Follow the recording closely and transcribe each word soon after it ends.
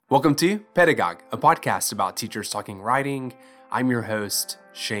Welcome to Pedagogue, a podcast about teachers talking writing. I'm your host,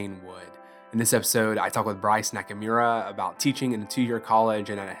 Shane Wood. In this episode, I talk with Bryce Nakamura about teaching in a two-year college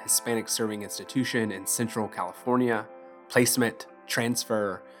and at a Hispanic-serving institution in Central California, placement,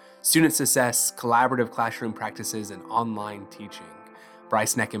 transfer, student success, collaborative classroom practices, and online teaching.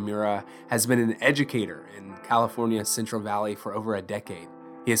 Bryce Nakamura has been an educator in California's Central Valley for over a decade.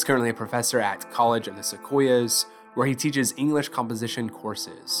 He is currently a professor at College of the Sequoias, where he teaches English composition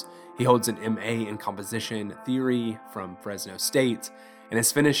courses. He holds an MA in composition theory from Fresno State and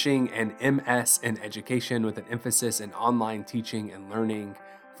is finishing an MS in education with an emphasis in online teaching and learning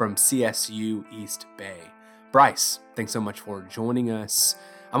from CSU East Bay. Bryce, thanks so much for joining us.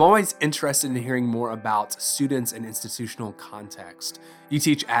 I'm always interested in hearing more about students and institutional context. You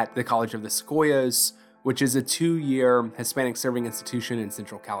teach at the College of the Sequoias, which is a two-year Hispanic-serving institution in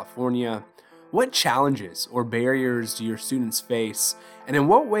Central California. What challenges or barriers do your students face, and in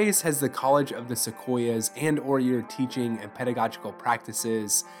what ways has the College of the Sequoias and/or your teaching and pedagogical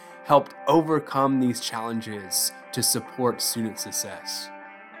practices helped overcome these challenges to support student success?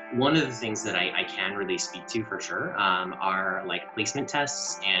 One of the things that I can really speak to for sure are like placement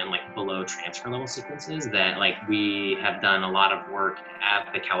tests and like below transfer level sequences that like we have done a lot of work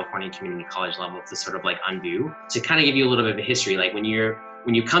at the California Community College level to sort of like undo. To kind of give you a little bit of a history, like when you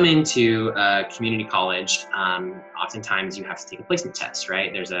come into a community college, oftentimes you have to take a placement test,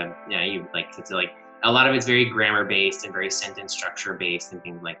 right? There's a lot of it's very grammar based and very sentence structure based and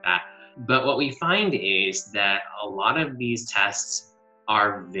things like that. But what we find is that a lot of these tests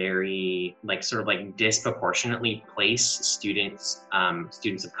are very disproportionately place students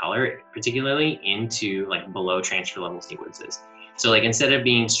of color, particularly into like below transfer level sequences. So like instead of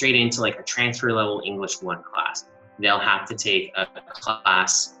being straight into like a transfer level English 1 class, they'll have to take a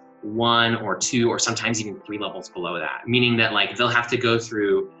class 1 or 2 or sometimes even 3 levels below that, meaning that like they'll have to go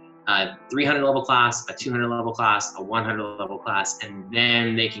through a 300 level class, a 200 level class, a 100 level class, and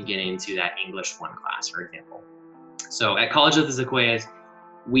then they can get into that English 1 class, for example. So at College of the Sequoias,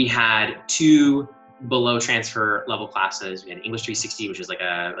 we had 2 below transfer level classes. We had English 360, which is like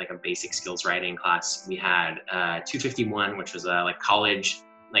a basic skills writing class. We had 251, which was a college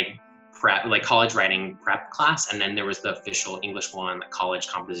writing prep class, and then there was the official English 1, the college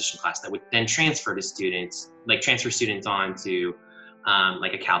composition class that would then transfer students on to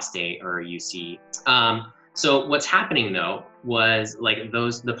like a Cal State or a UC. So what's happening though was like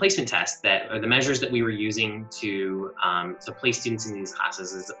the placement tests that are the measures that we were using to place students in these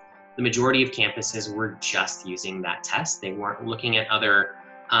classes is the majority of campuses were just using that test. They weren't looking at other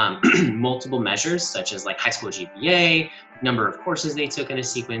multiple measures such as like high school GPA, number of courses they took in a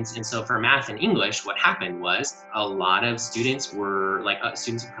sequence. And so for math and English, what happened was a lot of students were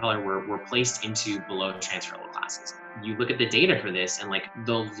students of color were placed into below transfer level classes. You look at the data for this and like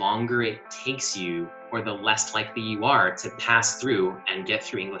the longer it takes you or the less likely you are to pass through and get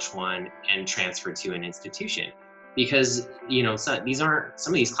through English 1 and transfer to an institution. Because, some of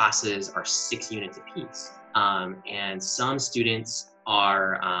these classes are 6 units apiece. And some students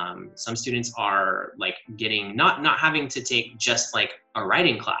are like getting not having to take just like a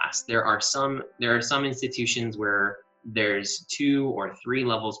writing class. There are some institutions where there's 2 or 3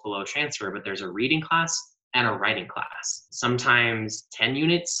 levels below transfer, but there's a reading class and a writing class. Sometimes 10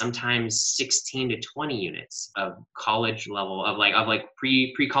 units, sometimes 16 to 20 units of college level of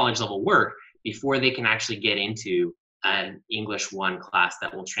pre-college level work before they can actually get into an English 1 class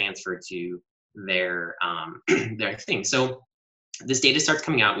that will transfer to their thing. So this data starts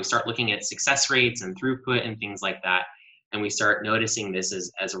coming out. We start looking at success rates and throughput and things like that. And we start noticing this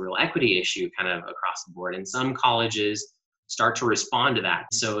as a real equity issue kind of across the board. And some colleges start to respond to that.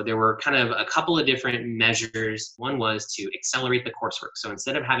 So there were kind of a couple of different measures. One was to accelerate the coursework. So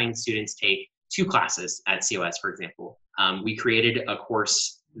instead of having students take 2 classes at COS, for example, we created a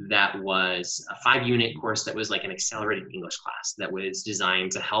course that was a 5-unit course that was like an accelerated English class that was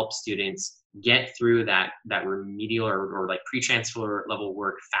designed to help students get through that remedial or like pre-transfer level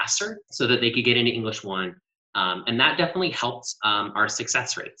work faster so that they could get into English 1. And that definitely helped our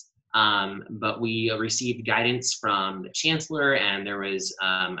success rates. But we received guidance from the chancellor, and there was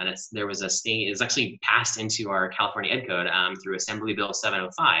it was actually passed into our California Ed Code through Assembly Bill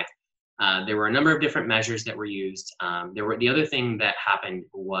 705. There were a number of different measures that were used. The other thing that happened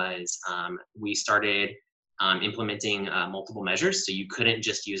was we started implementing multiple measures, so you couldn't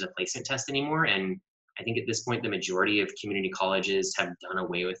just use a placement test anymore. And I think at this point, the majority of community colleges have done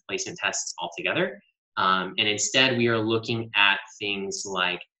away with placement tests altogether. And instead, we are looking at things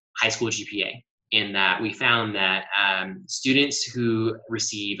like high school GPA, in that we found that students who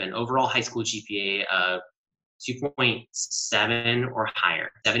receive an overall high school GPA of 2.7 or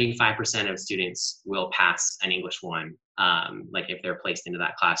higher. 75% of students will pass an English 1, like if they're placed into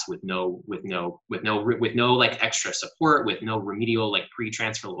that class with no like extra support, with no remedial like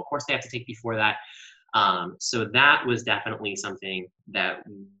pre-transfer level course they have to take before that. So that was definitely something that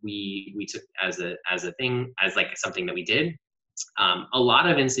we took as a thing, as like something that we did. A lot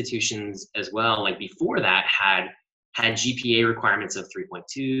of institutions as well, like before that, had GPA requirements of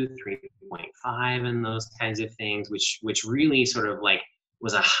 3.2, 3.5, and those kinds of things, which really sort of like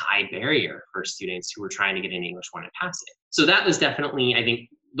was a high barrier for students who were trying to get an English 1 and pass it. So that was definitely, I think,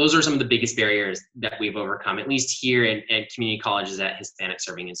 those are some of the biggest barriers that we've overcome, at least here at community colleges at Hispanic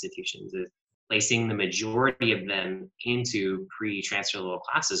serving institutions, is placing the majority of them into pre-transfer level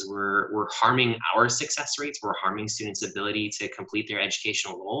classes. We're harming our success rates. We're harming students' ability to complete their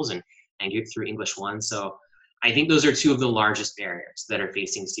educational goals and get through English 1. So I think those are two of the largest barriers that are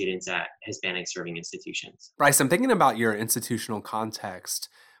facing students at Hispanic serving institutions. Bryce, I'm thinking about your institutional context,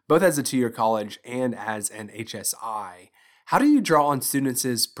 both as a two-year college and as an HSI. How do you draw on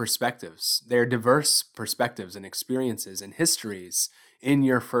students' perspectives, their diverse perspectives and experiences and histories in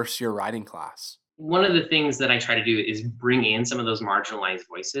your first-year writing class? One of the things that I try to do is bring in some of those marginalized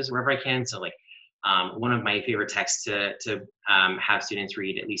voices wherever I can. So like one of my favorite texts to have students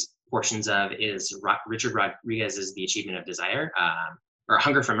read at least portions of is Richard Rodriguez's The Achievement of Desire, or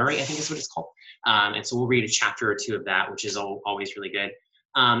Hunger for Murray, I think is what it's called. And so we'll read a chapter or two of that, which is always really good.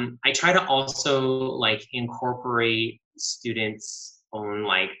 I try to also like incorporate students' own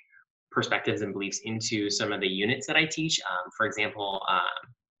like perspectives and beliefs into some of the units that I teach. For example,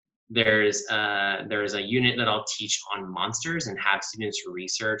 there's a unit that I'll teach on monsters and have students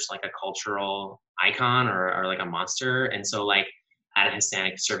research like a cultural icon or like a monster. And so like at a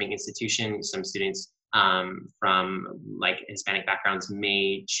Hispanic serving institution, some students from like Hispanic backgrounds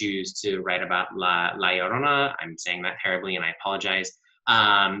may choose to write about La Llorona. I'm saying that terribly and I apologize.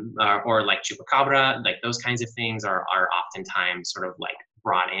 Or like Chupacabra, like those kinds of things are oftentimes sort of like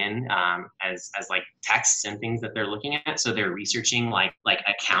brought in as like texts and things that they're looking at. So they're researching like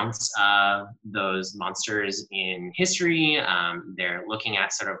accounts of those monsters in history. They're looking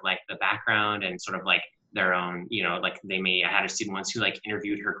at sort of like the background and sort of like their own, like I had a student once who like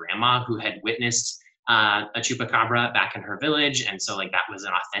interviewed her grandma who had witnessed a chupacabra back in her village. And so like that was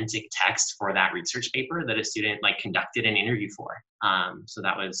an authentic text for that research paper that a student like conducted an interview for. So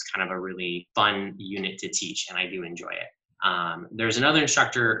that was kind of a really fun unit to teach and I do enjoy it. There's another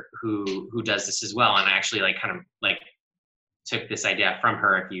instructor who does this as well. And I actually like kind of like took this idea from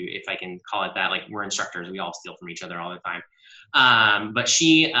her, if I can call it that. Like we're instructors, we all steal from each other all the time. But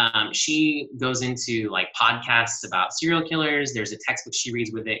she goes into like podcasts about serial killers. There's a textbook she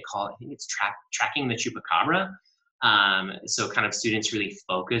reads with it called, I think it's Tracking the Chupacabra. So kind of students really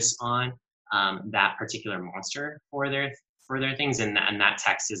focus on that particular monster for their things. And that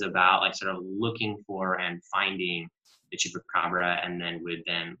text is about like sort of looking for and finding the Chupacabra, and then would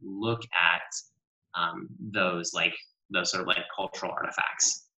then look at those sort of like cultural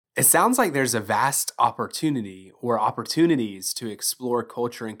artifacts. It sounds like there's a vast opportunity or opportunities to explore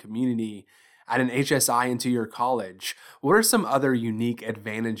culture and community at an HSI and two-year college. What are some other unique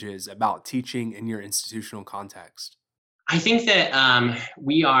advantages about teaching in your institutional context? I think that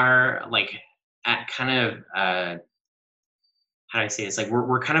we are like at kind of, how do I say this? Like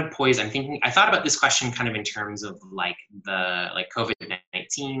we're kind of poised. I thought about this question kind of in terms of like the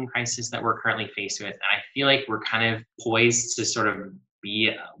COVID-19 crisis that we're currently faced with. And I feel like we're kind of poised to sort of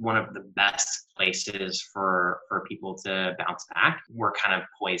be one of the best places for people to bounce back. We're kind of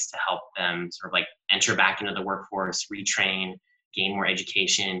poised to help them sort of like enter back into the workforce, retrain, gain more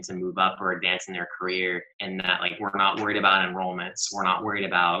education to move up or advance in their career. And that like we're not worried about enrollments. We're not worried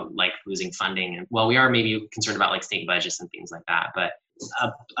about like losing funding. And well, we are maybe concerned about like state budgets and things like that. But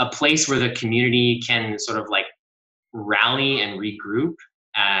a place where the community can sort of like rally and regroup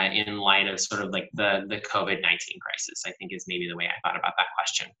in light of sort of like the COVID-19 crisis, I think is maybe the way I thought about that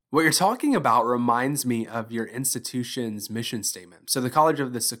question. What you're talking about reminds me of your institution's mission statement. So the College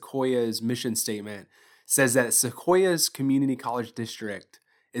of the Sequoias mission statement says that Sequoias Community College District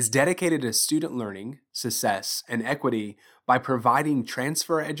is dedicated to student learning, success, and equity by providing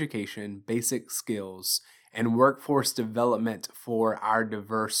transfer education, basic skills, and workforce development for our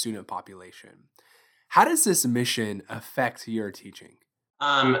diverse student population. How does this mission affect your teaching?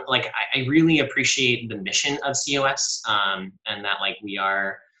 I really appreciate the mission of COS, and that like we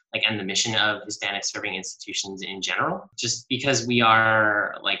are like, and the mission of Hispanic serving institutions in general, just because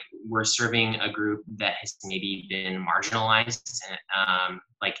we're serving a group that has maybe been marginalized,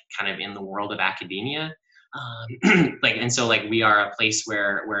 like kind of in the world of academia. And so like we are a place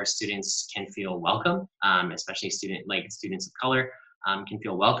where students can feel welcome, especially students of color, can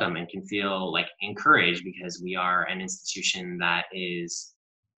feel welcome and can feel like encouraged, because we are an institution that is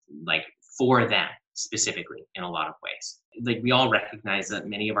like for them specifically in a lot of ways. Like we all recognize that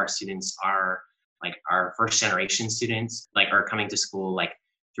many of our students are like our first generation students, like are coming to school like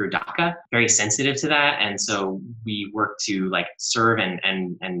through DACA, very sensitive to that. And so we work to like serve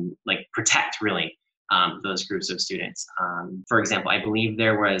and like protect really those groups of students. For example, I believe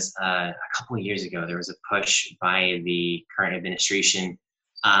there was a couple of years ago, there was a push by the current administration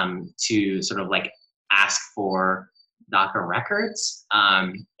to sort of like ask for DACA records.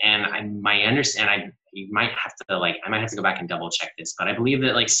 And you might have to I might have to go back and double check this, but I believe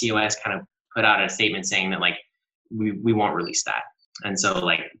that like COS kind of put out a statement saying that like we won't release that. And so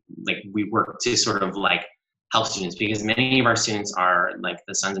like we work to sort of like help students, because many of our students are like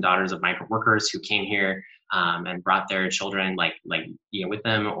the sons and daughters of migrant workers who came here and brought their children with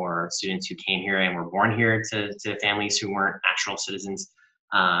them, or students who came here and were born here to families who weren't actual citizens.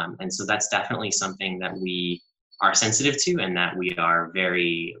 And so that's definitely something that we are sensitive to, and that we are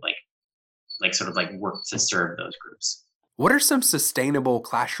very sort of like work to serve those groups. What are some sustainable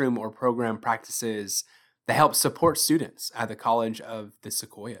classroom or program practices that help support students at the College of the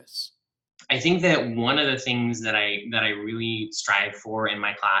Sequoias? I think that one of the things that I really strive for in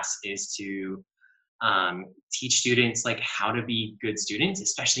my class is to teach students like how to be good students,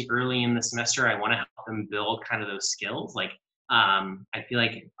 especially early in the semester. I want to help them build kind of those skills. I feel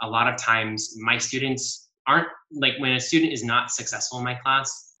like a lot of times my students aren't like, when a student is not successful in my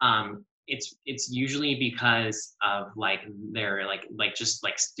class, it's usually because of like their just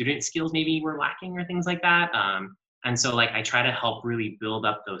like student skills maybe were lacking or things like that. And so like I try to help really build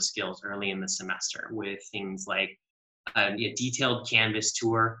up those skills early in the semester with things like a detailed Canvas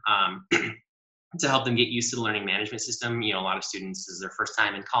tour to help them get used to the learning management system. You know, a lot of students, this is their first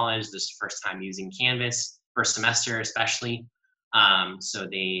time in college, this is their first time using Canvas, first semester especially. So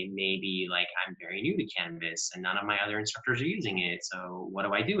they may be like, I'm very new to Canvas and none of my other instructors are using it. So what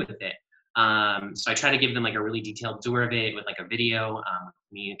do I do with it? So I try to give them like a really detailed tour of it with like a video,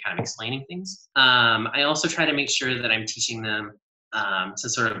 me kind of explaining things. I also try to make sure that I'm teaching them to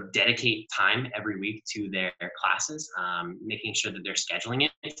sort of dedicate time every week to their classes, making sure that they're scheduling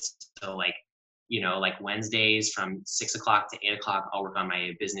it. So like Wednesdays from 6 o'clock to 8 o'clock, I'll work on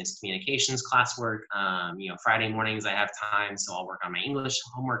my business communications classwork. Friday mornings I have time, so I'll work on my English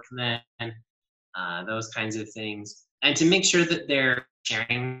homework then, those kinds of things. And to make sure that they're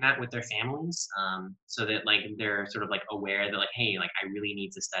sharing that with their families, so that like they're sort of like aware that like, hey, like I really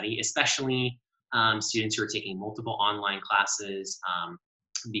need to study, especially students who are taking multiple online classes,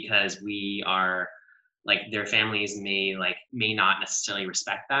 because we are like their families may not necessarily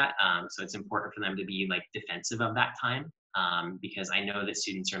respect that. So it's important for them to be like defensive of that time, because I know that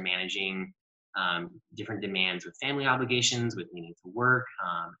students are managing different demands with family obligations, with needing to work.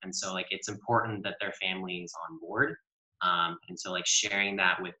 And so like it's important that their family is on board. And so like sharing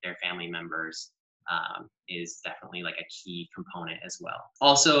that with their family members is definitely like a key component as well.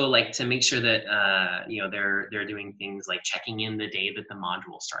 Also, like to make sure that they're doing things like checking in the day that the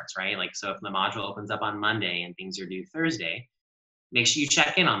module starts, right? Like, so if the module opens up on Monday and things are due Thursday, make sure you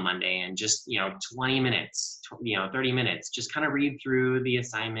check in on Monday and just 20 minutes, 30 minutes, just kind of read through the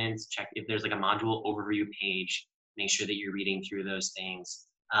assignments, check if there's like a module overview page, make sure that you're reading through those things.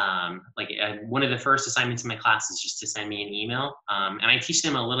 One of the first assignments in my class is just to send me an email. And I teach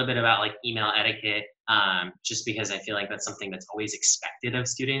them a little bit about like email etiquette, just because I feel like that's something that's always expected of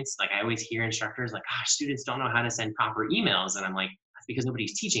students. Like I always hear instructors like, gosh, students don't know how to send proper emails. And I'm like, that's because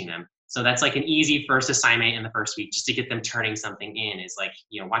nobody's teaching them. So that's like an easy first assignment in the first week, just to get them turning something in, is like,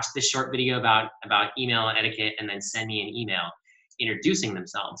 watch this short video about email etiquette and then send me an email introducing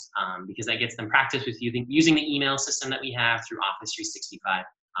themselves, because that gets them practice with using the email system that we have through Office 365.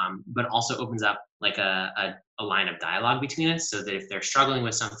 But also opens up like a line of dialogue between us, so that if they're struggling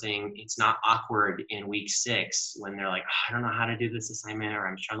with something, it's not awkward in week 6 when they're like, oh, I don't know how to do this assignment, or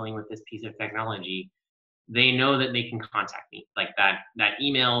I'm struggling with this piece of technology. They know that they can contact me. Like that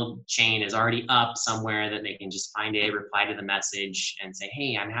email chain is already up somewhere that they can just find it, reply to the message and say,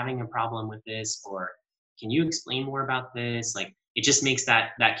 hey, I'm having a problem with this, or can you explain more about this? Like it just makes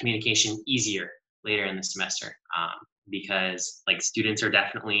that communication easier later in the semester. Because like students are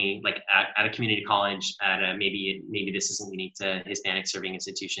definitely like at a community college, maybe this isn't unique to Hispanic serving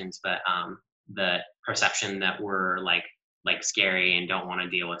institutions, but the perception that we're like scary and don't want to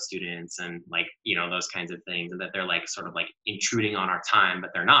deal with students and like those kinds of things, and that they're like sort of like intruding on our time,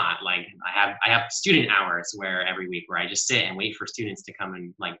 but they're not. Like I have student hours where every week where I just sit and wait for students to come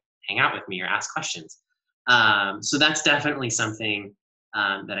and like hang out with me or ask questions. So that's definitely something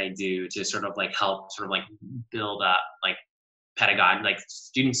that I do to sort of like help sort of like build up like pedagogy, like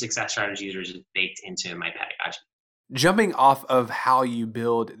student success strategies are just baked into my pedagogy. Jumping off of how you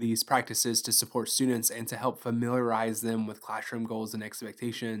build these practices to support students and to help familiarize them with classroom goals and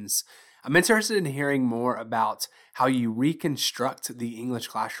expectations, I'm interested in hearing more about how you reconstruct the English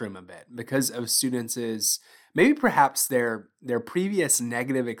classroom a bit because of students' maybe perhaps their previous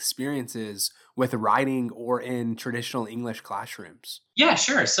negative experiences with writing or in traditional English classrooms. Yeah,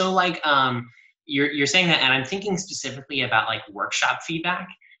 sure. So like you're saying that, and I'm thinking specifically about like workshop feedback.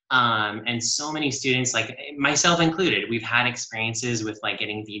 And so many students, like myself included, we've had experiences with like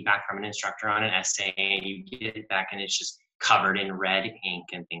getting feedback from an instructor on an essay, and you get it back and it's just covered in red ink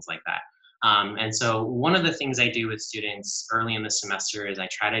and things like that. And so one of the things I do with students early in the semester is I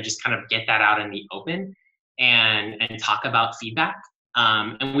try to just kind of get that out in the open and talk about feedback.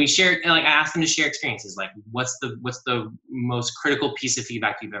 And we share, like I ask them to share experiences, like what's the most critical piece of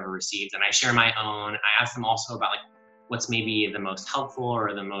feedback you've ever received, and I share my own. I ask them also about like what's maybe the most helpful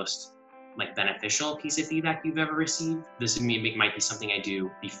or the most like beneficial piece of feedback you've ever received. This might be something I do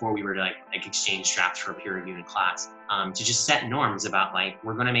before we were to like exchange drafts for peer review in class, to just set norms about like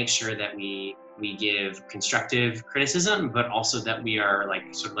we're going to make sure that we give constructive criticism, but also that we are like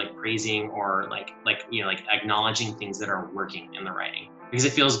sort of like praising or like like acknowledging things that are working in the writing, because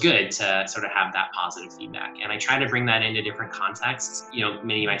it feels good to sort of have that positive feedback. And I try to bring that into different contexts.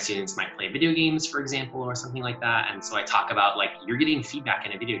 Many of my students might play video games, for example, or something like that. And so I talk about like you're getting feedback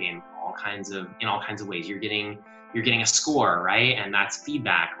in a video game in all kinds of ways. You're getting a score, right? And that's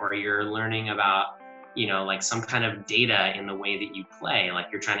feedback. Or you're learning about like some kind of data in the way that you play, like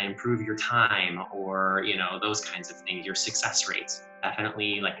you're trying to improve your time or those kinds of things, your success rates.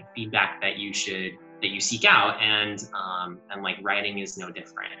 Definitely like feedback that you seek out. And like writing is no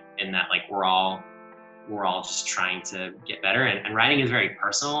different in that like we're all just trying to get better, and writing is very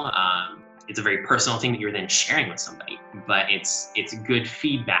personal. It's a very personal thing that you're then sharing with somebody, but it's good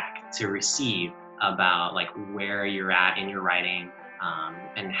feedback to receive about like where you're at in your writing,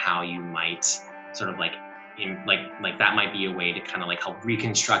 and how you might sort of like that might be a way to kind of like help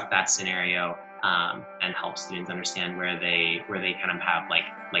reconstruct that scenario, and help students understand where they kind of have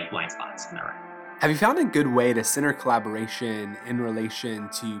like blind spots in their writing. Have you found a good way to center collaboration in relation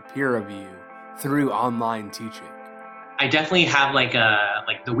to peer review through online teaching? I definitely have like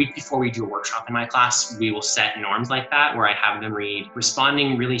the week before we do a workshop in my class, we will set norms like that where I have them really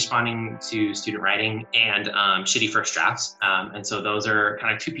responding to student writing and shitty first drafts. And so those are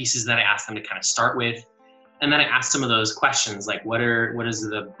kind of two pieces that I ask them to kind of start with. And then I ask some of those questions, like what is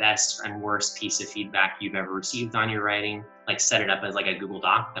the best and worst piece of feedback you've ever received on your writing? Like set it up as like a Google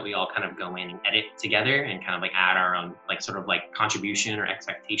Doc that we all kind of go in and edit together and kind of like add our own like sort of like contribution or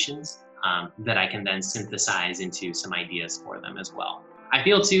expectations, that I can then synthesize into some ideas for them as well. I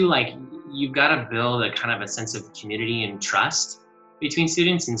feel too like you've got to build a kind of a sense of community and trust between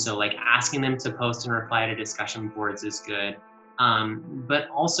students. And so like asking them to post and reply to discussion boards is good. But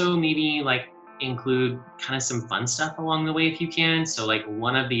also maybe like include kind of some fun stuff along the way if you can. So like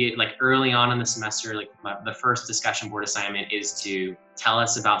one of the like early on in the semester, like the first discussion board assignment is to tell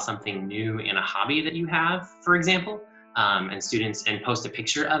us about something new in a hobby that you have, for example, and post a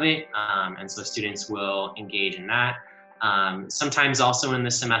picture of it. And so students will engage in that. Sometimes also in the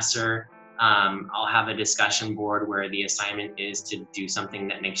semester, I'll have a discussion board where the assignment is to do something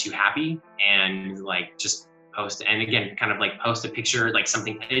that makes you happy, and like just post, and again, kind of like post a picture, like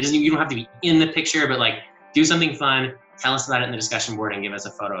something, you don't have to be in the picture, but like do something fun, tell us about it in the discussion board and give us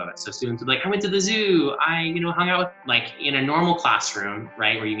a photo of it. So students would be like, I went to the zoo, I hung out with, like in a normal classroom,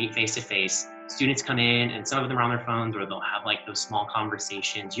 right, where you meet face to face, students come in and some of them are on their phones, or they'll have like those small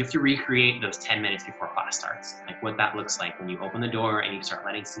conversations. You have to recreate those 10 minutes before class starts, like what that looks like when you open the door and you start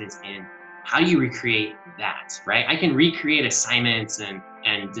letting students in. How do you recreate that, right? I can recreate assignments and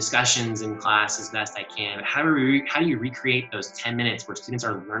discussions in class as best I can, but how do you recreate those 10 minutes where students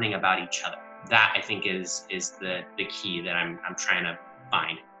are learning about each other? That I think is the key that I'm trying to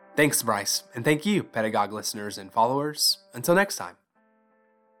find. Thanks, Bryce. And thank you, Pedagogue listeners and followers. Until next time.